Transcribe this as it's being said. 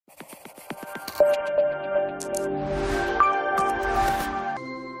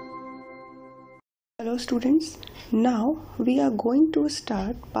Hello students, now we are going to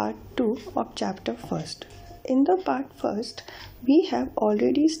start part 2 of chapter 1st. In the part 1st, we have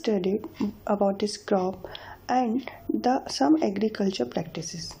already studied about this crop and some agriculture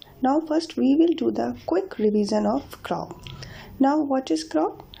practices. Now first we will do the quick revision of crop. Now what is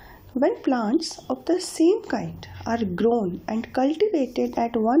crop? When plants of the same kind are grown and cultivated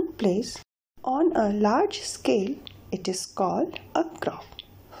at one place on a large scale, it is called a crop.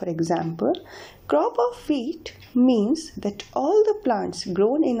 For example, crop of wheat means that all the plants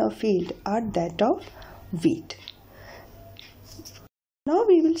grown in a field are that of wheat. Now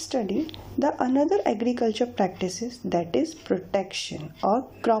we will study the another agriculture practices, that is protection or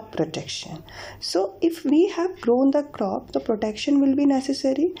crop protection. So if we have grown the crop, the protection will be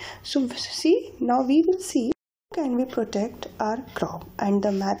necessary. So see, now we will see how can we protect our crop, and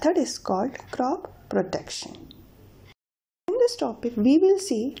the method is called crop protection. In this topic, we will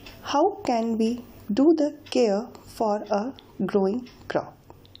see how can we do the care for a growing crop.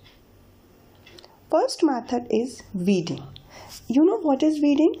 First method is weeding. You know what is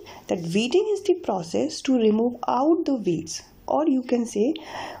weeding? That weeding is the process to remove out the weeds, or you can say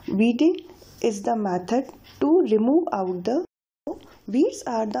weeding is the method to remove out the weeds.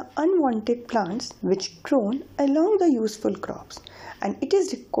 Are the unwanted plants which grown along the useful crops, and it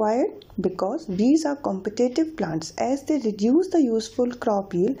is required because weeds are competitive plants as they reduce the useful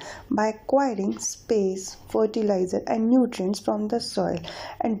crop yield by acquiring space, fertilizer and nutrients from the soil,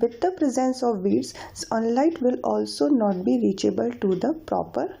 and with the presence of weeds, sunlight will also not be reachable to the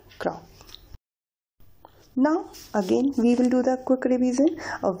proper crop. Now again we will do the quick revision.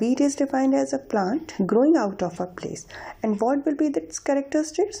 A weed is defined as a plant growing out of a place, and what will be its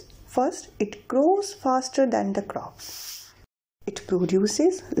characteristics? First, it grows faster than the crop. It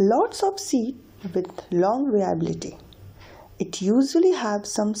produces lots of seed with long viability. It usually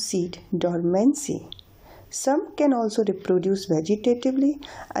has some seed dormancy. Some can also reproduce vegetatively,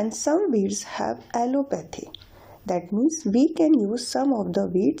 and some weeds have allopathy. That means we can use some of the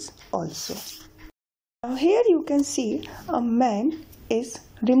weeds also. Now here you can see a man is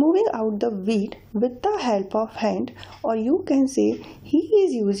removing out the weed with the help of hand, or you can say he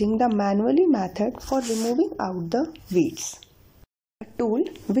is using the manually method for removing out the weeds. A tool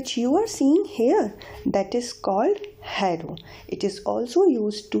which you are seeing here, that is called harrow. It is also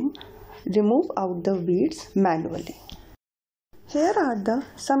used to remove out the weeds manually. Here are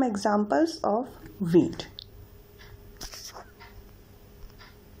some examples of weed.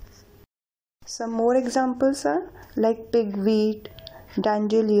 Some more examples are like pigweed,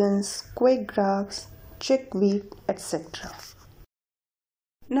 dandelions, quickgrass, chickweed, etc.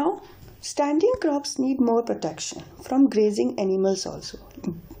 Now, standing crops need more protection from grazing animals also.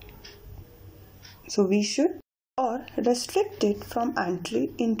 So we should or restrict it from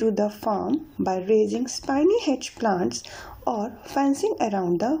entry into the farm by raising spiny hedge plants or fencing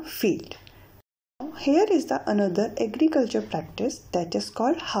around the field. Now, here is another agriculture practice, that is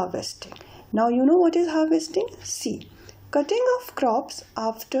called harvesting. Now you know what is harvesting? See, cutting of crops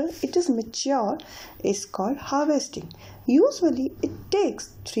after it is mature is called harvesting. Usually it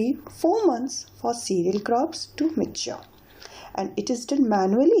takes 3-4 months for cereal crops to mature, and it is done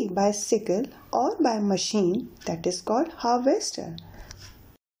manually by sickle or by machine, that is called harvester.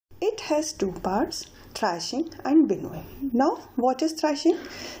 It has two parts, thrashing and winnowing. Now what is thrashing?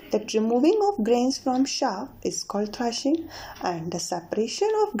 That removing of grains from chaff is called thrashing, and the separation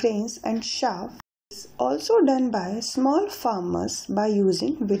of grains and chaff is also done by small farmers by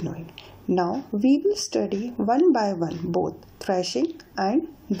using winnowing. Now we will study one by one both thrashing and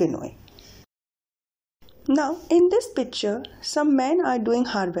winnowing. Now in this picture, some men are doing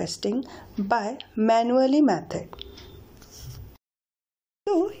harvesting by manually method.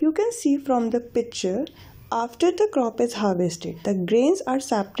 So you can see from the picture, after the crop is harvested, the grains are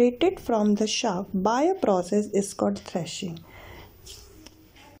separated from the chaff by a process is called threshing.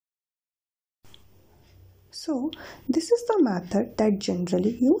 So this is the method that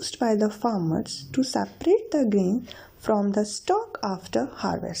generally used by the farmers to separate the grain from the stalk after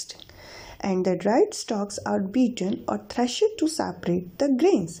harvesting, and the dried stalks are beaten or threshed to separate the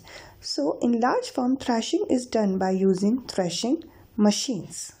grains. So in large farm, threshing is done by using threshing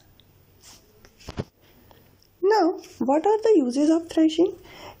machines. Now, what are the uses of threshing?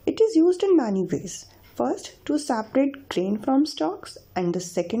 It is used in many ways. First, to separate grain from stalks, and the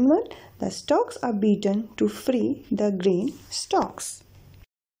second one, the stalks are beaten to free the grain stalks.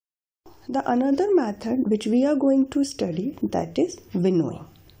 The another method which we are going to study, that is winnowing.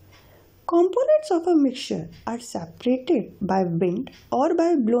 Components of a mixture are separated by wind or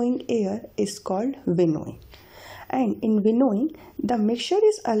by blowing air is called winnowing. And in winnowing, the mixture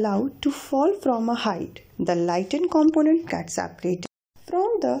is allowed to fall from a height. The lightened component gets separated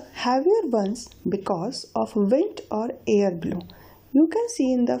from the heavier ones because of wind or air blow. You can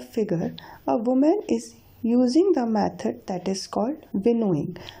see in the figure a woman is using the method that is called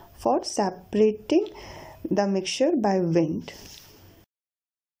winnowing for separating the mixture by wind.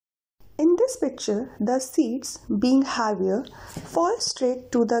 In this picture, the seeds, being heavier, fall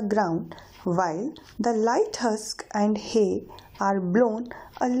straight to the ground, while the light husk and hay are blown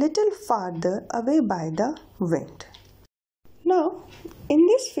a little farther away by the wind. Now, in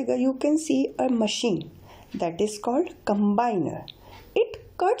this figure, you can see a machine that is called combiner.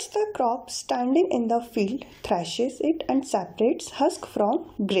 It cuts the crop standing in the field, threshes it, and separates husk from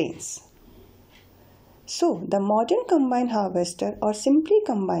grains. So, the modern combine harvester or simply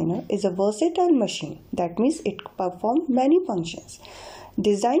combiner is a versatile machine. That means it performs many functions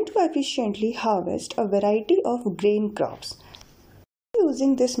designed to efficiently harvest a variety of grain crops.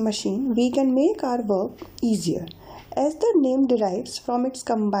 Using this machine, we can make our work easier, as the name derives from its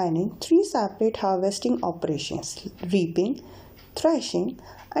combining three separate harvesting operations: reaping, threshing,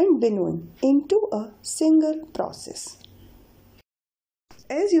 and winnowing into a single process,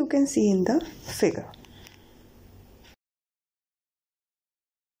 as you can see in the figure.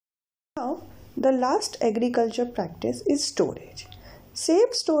 Now, the last agriculture practice is storage.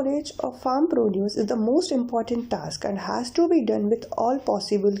 Safe storage of farm produce is the most important task and has to be done with all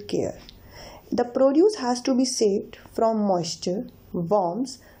possible care. The produce has to be saved from moisture,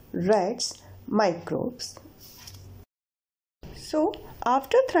 worms, rats, microbes. So,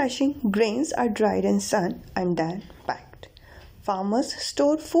 after threshing, grains are dried in sun and then packed. Farmers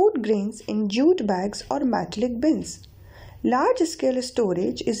store food grains in jute bags or metallic bins. Large-scale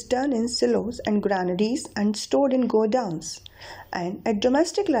storage is done in silos and granaries and stored in godowns. And at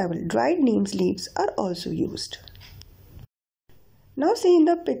domestic level, dried neem leaves are also used. Now see in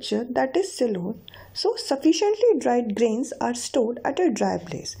the picture, that is silo. So sufficiently dried grains are stored at a dry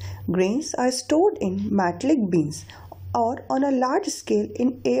place. Grains are stored in metallic bins or on a large scale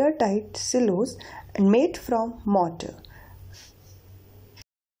in airtight silos made from mortar.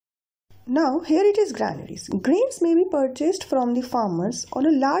 Now here it is granaries. Grains may be purchased from the farmers on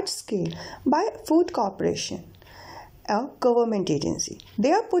a large scale by Food Corporation, a government agency.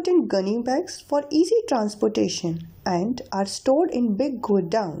 They are put in gunny bags for easy transportation and are stored in big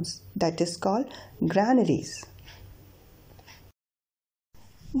godowns, that is called granaries.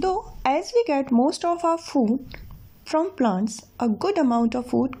 Though as we get most of our food from plants, a good amount of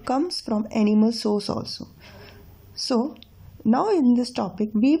food comes from animal source also. So now in this topic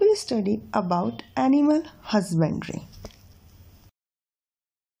we will study about animal husbandry.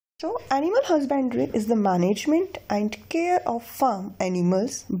 So, animal husbandry is the management and care of farm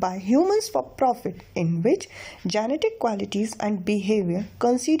animals by humans for profit, in which genetic qualities and behavior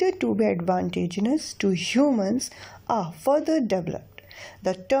considered to be advantageous to humans are further developed.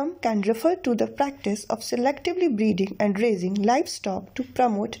 The term can refer to the practice of selectively breeding and raising livestock to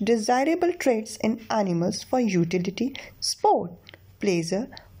promote desirable traits in animals for utility, sport, pleasure,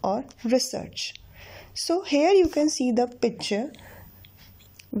 or research. So, here you can see the picture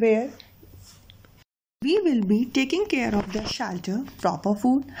where we will be taking care of their shelter, proper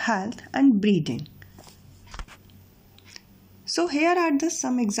food, health and breeding. So here are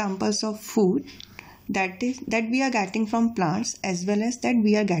some examples of food that we are getting from plants as well as that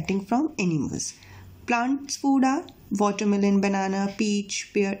we are getting from animals. Plants food are watermelon, banana,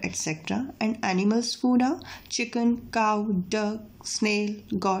 peach, pear, etc. And animals food are chicken, cow, duck, snail,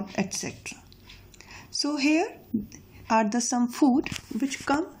 goat, etc. So here are some food which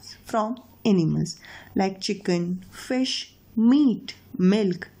comes from animals like chicken, fish, meat,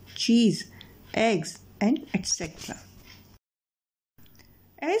 milk, cheese, eggs and etc.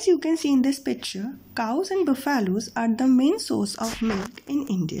 As you can see in this picture, cows and buffaloes are the main source of milk in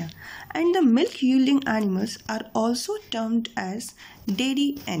India, and the milk yielding animals are also termed as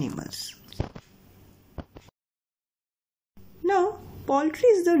dairy animals. Now, poultry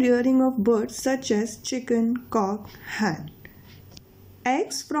is the rearing of birds such as chicken, cock, hen.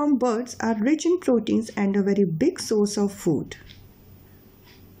 Eggs from birds are rich in proteins and a very big source of food.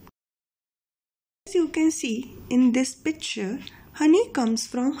 As you can see in this picture, honey comes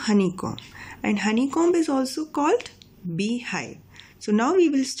from honeycomb, and honeycomb is also called beehive. So now we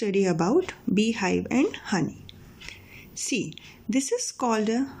will study about beehive and honey. See, this is called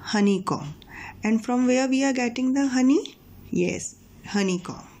a honeycomb, and from where we are getting the honey? Yes,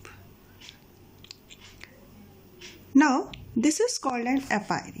 honeycomb. Now this is called an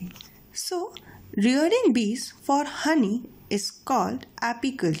apiary. So rearing bees for honey is called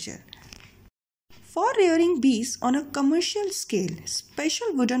apiculture. For rearing bees on a commercial scale,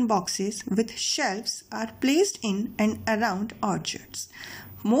 special wooden boxes with shelves are placed in and around orchards.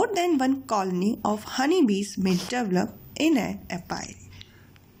 More than one colony of honeybees may develop in an apiary.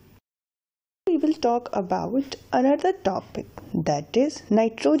 We will talk about another topic, that is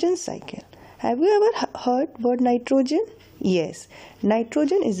nitrogen cycle. Have you ever heard word nitrogen? Yes,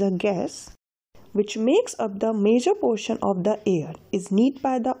 nitrogen is a gas which makes up the major portion of the air, is needed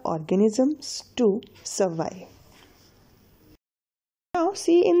by the organisms to survive. Now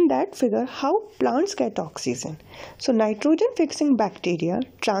see in that figure how plants get oxygen. So nitrogen fixing bacteria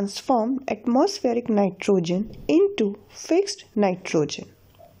transform atmospheric nitrogen into fixed nitrogen.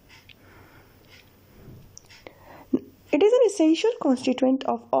 It is an essential constituent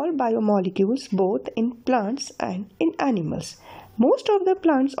of all biomolecules both in plants and in animals. Most of the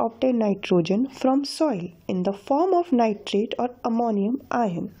plants obtain nitrogen from soil in the form of nitrate or ammonium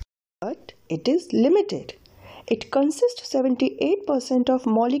ion, but it is limited. It consists 78% of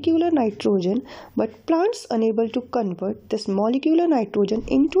molecular nitrogen, but plants unable to convert this molecular nitrogen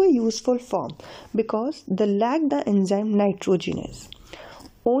into a useful form because they lack the enzyme nitrogenase.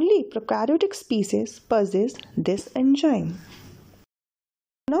 Only prokaryotic species possess this enzyme.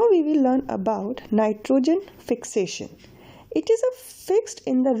 Now we will learn about nitrogen fixation. It is fixed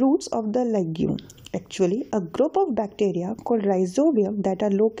in the roots of the legume. Actually, a group of bacteria called rhizobium that are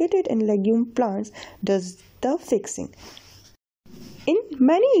located in legume plants does the fixing. In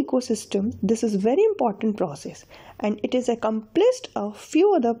many ecosystems, this is a very important process and it is accomplished of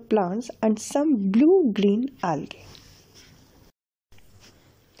few other plants and some blue-green algae.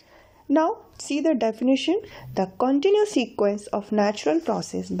 Now see the definition, the continuous sequence of natural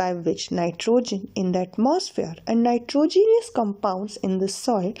process by which nitrogen in the atmosphere and nitrogenous compounds in the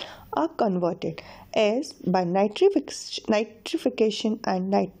soil are converted as by nitrification and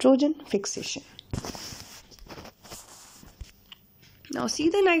nitrogen fixation. Now see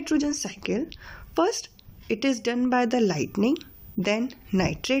the nitrogen cycle. First it is done by the lightning, then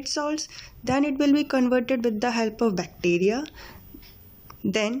nitrate salts, then it will be converted with the help of bacteria,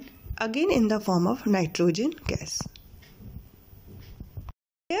 then again in the form of nitrogen gas.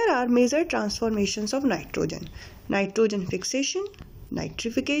 There are major transformations of nitrogen: nitrogen fixation,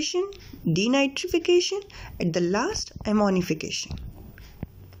 nitrification, denitrification, at the last ammonification.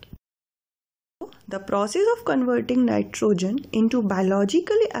 The process of converting nitrogen into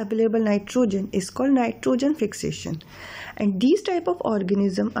biologically available nitrogen is called nitrogen fixation, and these type of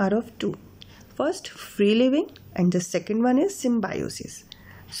organisms are of two. First, free living, and the second one is symbiosis.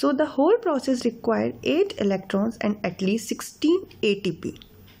 So the whole process required 8 electrons and at least 16 ATP.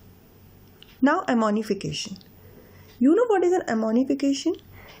 Now ammonification. You know what is an ammonification?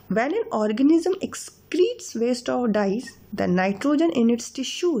 When an organism excretes waste or dyes, the nitrogen in its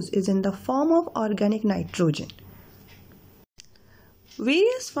tissues is in the form of organic nitrogen.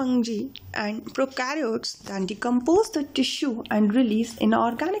 Various fungi and prokaryotes then decompose the tissue and release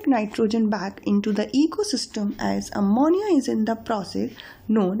inorganic nitrogen back into the ecosystem as ammonia is in the process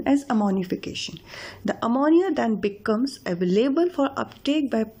known as ammonification. The ammonia then becomes available for uptake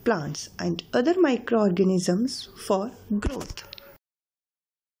by plants and other microorganisms for growth.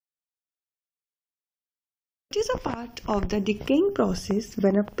 It is a part of the decaying process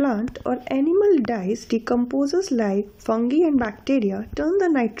when a plant or animal dies, decomposes like fungi and bacteria turn the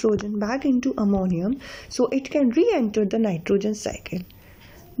nitrogen back into ammonium so it can re-enter the nitrogen cycle.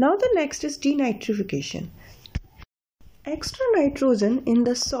 Now the next is denitrification. Extra nitrogen in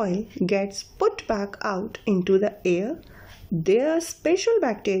the soil gets put back out into the air. There are special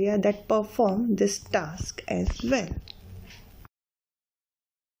bacteria that perform this task as well.